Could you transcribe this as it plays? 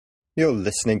You're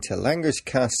listening to Language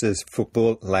Caster's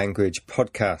Football Language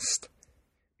Podcast.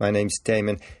 My name's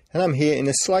Damon, and I'm here in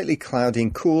a slightly cloudy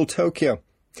and cool Tokyo.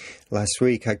 Last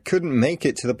week I couldn't make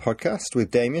it to the podcast with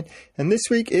Damien, and this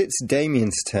week it's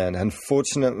Damien's turn.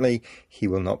 Unfortunately, he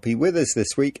will not be with us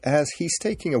this week as he's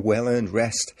taking a well-earned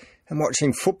rest and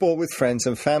watching football with friends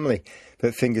and family.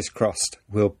 But fingers crossed,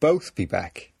 we'll both be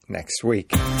back next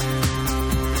week.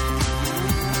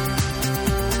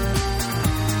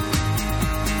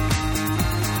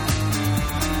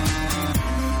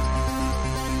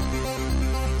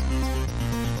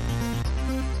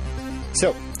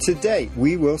 So, today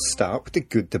we will start with the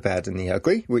good, the bad and the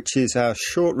ugly, which is our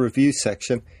short review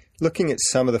section, looking at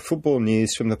some of the football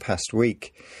news from the past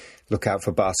week. Look out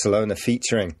for Barcelona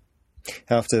featuring.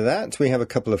 After that, we have a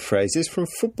couple of phrases from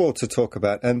football to talk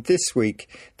about, and this week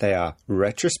they are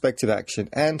retrospective action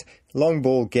and long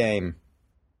ball game.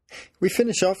 We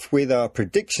finish off with our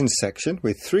predictions section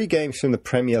with 3 games from the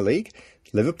Premier League: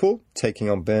 Liverpool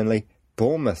taking on Burnley,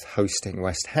 Bournemouth hosting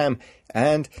West Ham,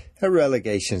 and a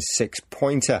relegation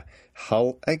 6-pointer,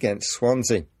 Hull against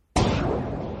Swansea.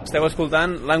 Esteu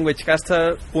escoltant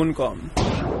languagecaster.com.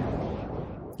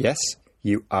 Yes,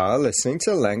 you are listening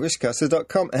to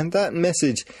languagecaster.com, and that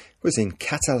message was in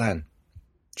Catalan.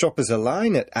 Drop us a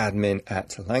line at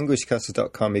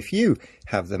admin@languagecaster.com if you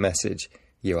have the message.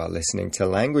 You are listening to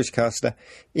Languagecaster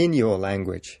in your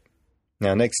language.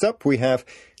 Now, next up, we have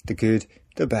the good,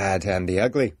 the bad, and the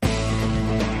ugly.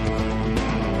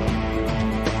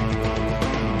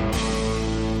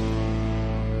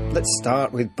 Let's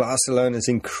start with Barcelona's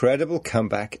incredible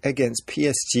comeback against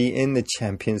PSG in the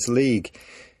Champions League.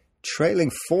 Trailing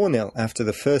 4-0 after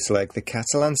the first leg, the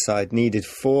Catalan side needed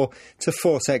 4 to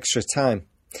force extra time.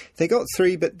 They got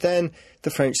 3, but then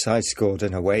the French side scored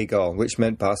an away goal, which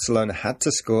meant Barcelona had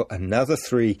to score another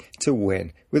 3 to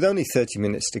win, with only 30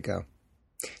 minutes to go.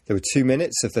 There were 2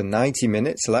 minutes of the 90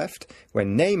 minutes left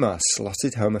when Neymar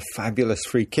slotted home a fabulous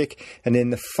free kick, and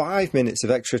in the 5 minutes of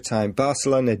extra time,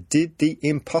 Barcelona did the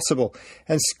impossible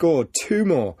and scored 2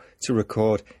 more to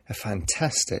record a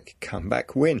fantastic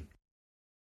comeback win.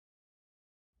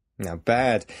 Now,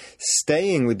 bad.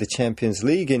 Staying with the Champions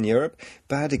League in Europe,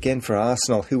 bad again for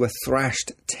Arsenal, who were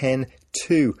thrashed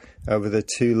 10-2 over the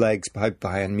 2 legs by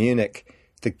Bayern Munich.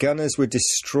 The Gunners were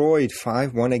destroyed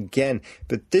 5-1 again,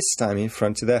 but this time in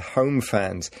front of their home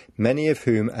fans, many of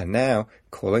whom are now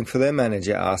calling for their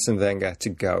manager Arsene Wenger to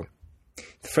go.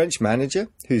 The French manager,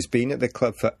 who's been at the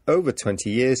club for over 20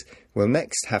 years, will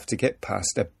next have to get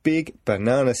past a big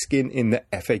banana skin in the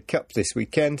FA Cup this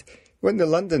weekend when the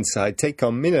London side take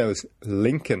on Minnows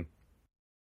Lincoln.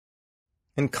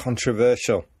 And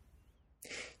controversial.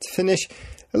 To finish,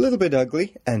 a little bit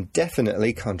ugly and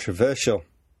definitely controversial.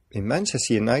 In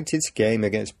Manchester United's game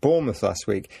against Bournemouth last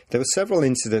week, there were several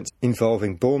incidents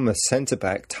involving Bournemouth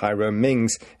centre-back Tyrone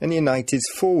Mings and United's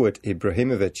forward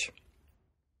Ibrahimovic.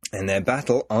 And their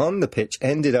battle on the pitch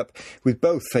ended up with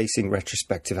both facing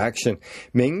retrospective action.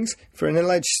 Mings for an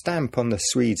alleged stamp on the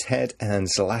Swede's head, and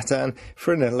Zlatan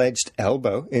for an alleged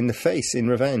elbow in the face in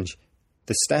revenge.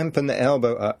 The stamp and the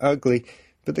elbow are ugly,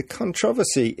 but the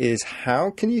controversy is, how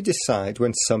can you decide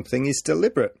when something is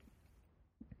deliberate?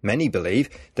 Many believe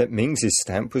that Mings'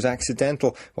 stamp was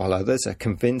accidental, while others are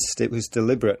convinced it was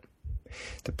deliberate.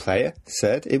 The player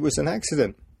said it was an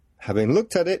accident. Having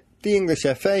looked at it, the English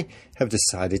FA have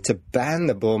decided to ban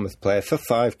the Bournemouth player for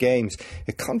 5 games,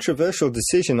 a controversial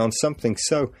decision on something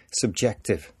so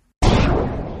subjective.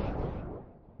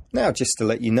 Now, just to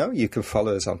let you know, you can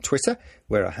follow us on Twitter,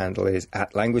 where our handle is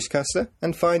 @LanguageCaster,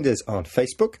 and find us on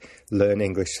Facebook, Learn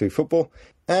English Through Football,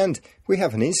 and we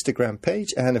have an Instagram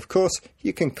page, and of course,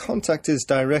 you can contact us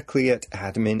directly at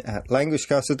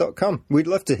admin@languagecaster.com. We'd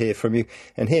love to hear from you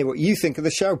and hear what you think of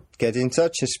the show. Get in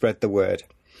touch and spread the word.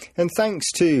 And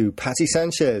thanks to Patty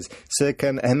Sanchez,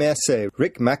 Serkan MSA,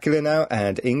 Rick Macalinau,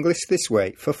 and English This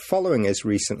Way for following us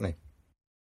recently.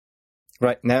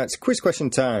 Right, now it's quiz question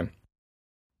time.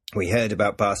 We heard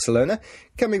about Barcelona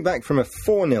coming back from a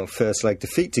 4-0 first leg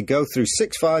defeat to go through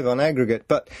 6-5 on aggregate,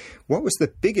 but what was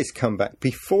the biggest comeback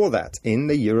before that in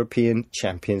the European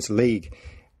Champions League?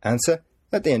 Answer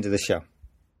at the end of the show.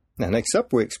 Now, next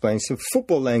up, we explain some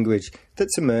football language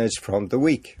that's emerged from the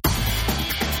week.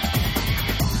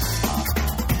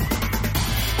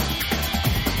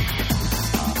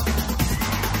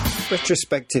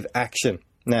 Retrospective action.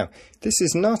 Now, this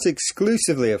is not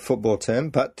exclusively a football term,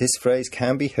 but this phrase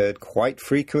can be heard quite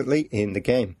frequently in the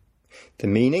game. The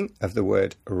meaning of the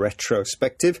word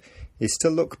retrospective is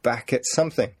to look back at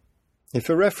something. If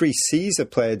a referee sees a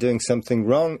player doing something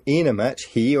wrong in a match,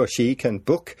 he or she can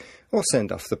book or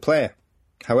send off the player.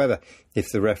 However, if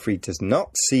the referee does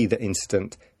not see the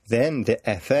incident, Then the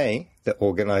FA, the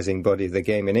organising body of the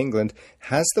game in England,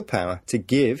 has the power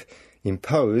to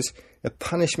impose a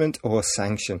punishment or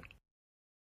sanction.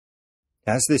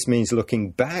 As this means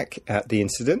looking back at the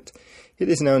incident, it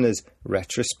is known as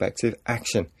retrospective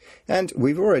action. And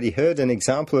we've already heard an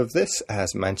example of this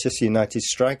as Manchester United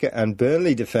striker and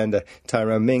Burnley defender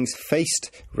Tyrone Mings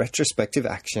faced retrospective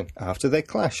action after their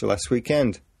clash last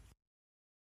weekend.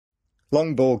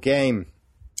 Long ball game.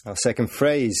 Our second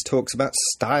phrase talks about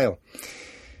style.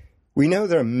 We know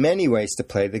there are many ways to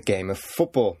play the game of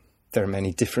football. There are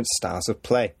many different styles of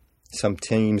play. Some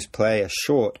teams play a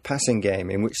short passing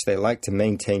game in which they like to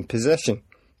maintain possession.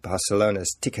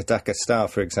 Barcelona's tiki-taka style,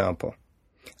 for example.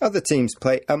 Other teams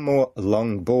play a more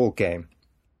long ball game,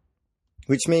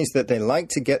 which means that they like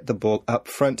to get the ball up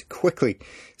front quickly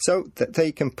so that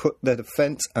they can put the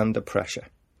defence under pressure.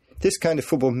 This kind of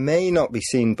football may not be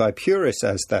seen by purists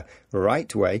as the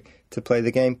right way to play the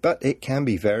game, but it can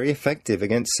be very effective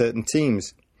against certain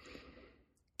teams.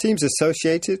 Teams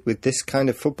associated with this kind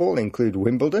of football include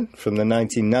Wimbledon from the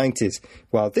 1990s,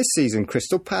 while this season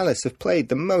Crystal Palace have played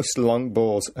the most long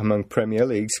balls among Premier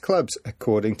League's clubs,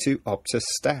 according to Opta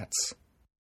Stats.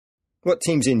 What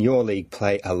teams in your league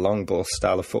play a long ball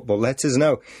style of football? Let us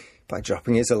know by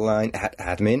dropping us a line at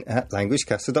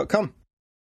admin@languagecaster.com.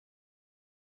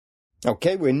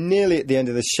 Okay, we're nearly at the end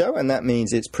of the show, and that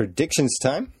means it's predictions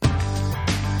time.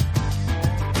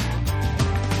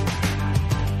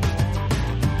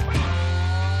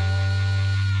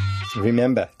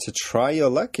 Remember to try your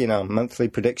luck in our monthly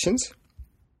predictions.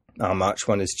 Our March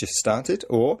one has just started,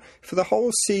 or for the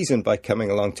whole season by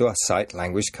coming along to our site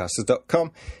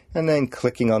languagecasters.com and then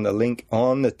clicking on the link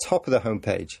on the top of the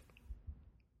homepage.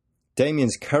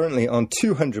 Damien's currently on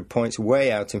 200 points,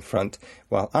 way out in front,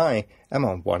 while I am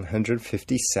on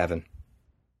 157.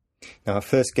 Now our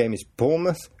first game is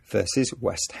Bournemouth versus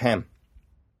West Ham.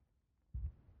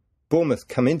 Bournemouth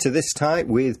come into this tie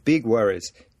with big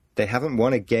worries. They haven't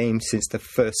won a game since the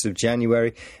 1st of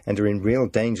January and are in real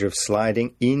danger of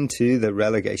sliding into the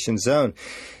relegation zone.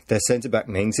 Their centre-back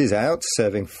Mings is out,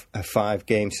 serving a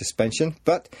 5-game suspension,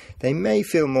 but they may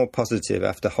feel more positive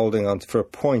after holding on for a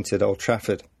point at Old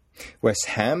Trafford. West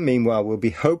Ham, meanwhile, will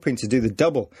be hoping to do the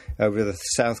double over the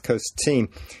South Coast team.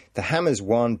 The Hammers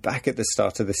won back at the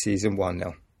start of the season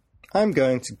 1-0. I'm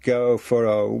going to go for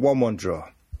a 1-1 draw.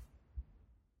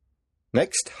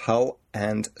 Next, Hull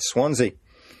and Swansea.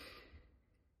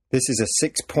 This is a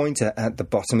 6-pointer at the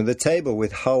bottom of the table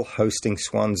with Hull hosting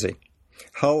Swansea.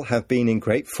 Hull have been in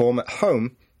great form at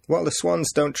home, while the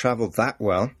Swans don't travel that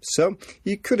well, so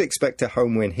you could expect a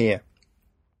home win here.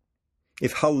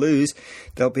 If Hull lose,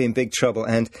 they'll be in big trouble,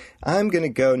 and I'm going to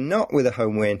go not with a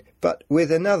home win, but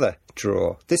with another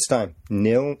draw, this time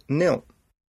 0-0.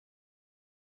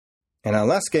 And our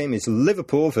last game is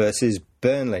Liverpool versus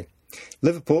Burnley.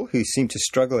 Liverpool, who seem to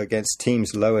struggle against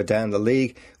teams lower down the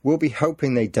league, will be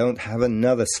hoping they don't have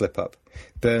another slip-up.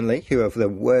 Burnley, who have the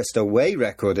worst away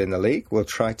record in the league, will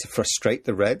try to frustrate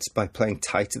the Reds by playing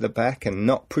tight at the back and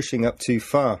not pushing up too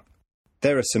far.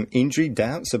 There are some injury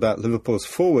doubts about Liverpool's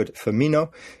forward,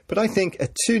 Firmino, but I think a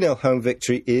 2-0 home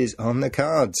victory is on the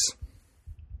cards.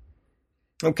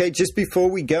 Okay, just before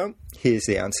we go, here's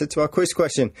the answer to our quiz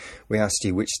question. We asked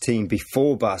you which team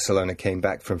before Barcelona came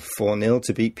back from 4-0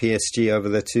 to beat PSG over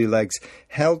the 2 legs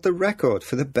held the record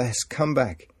for the best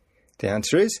comeback. The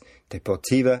answer is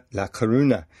Deportiva La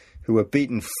Coruña, who were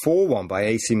beaten 4-1 by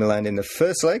AC Milan in the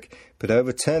first leg, but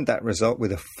overturned that result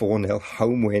with a 4-0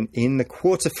 home win in the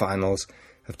quarterfinals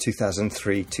of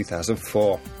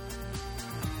 2003-2004.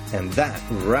 And that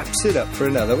wraps it up for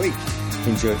another week.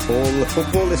 Enjoy all the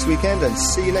football this weekend and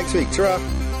see you next week. Ta-ra!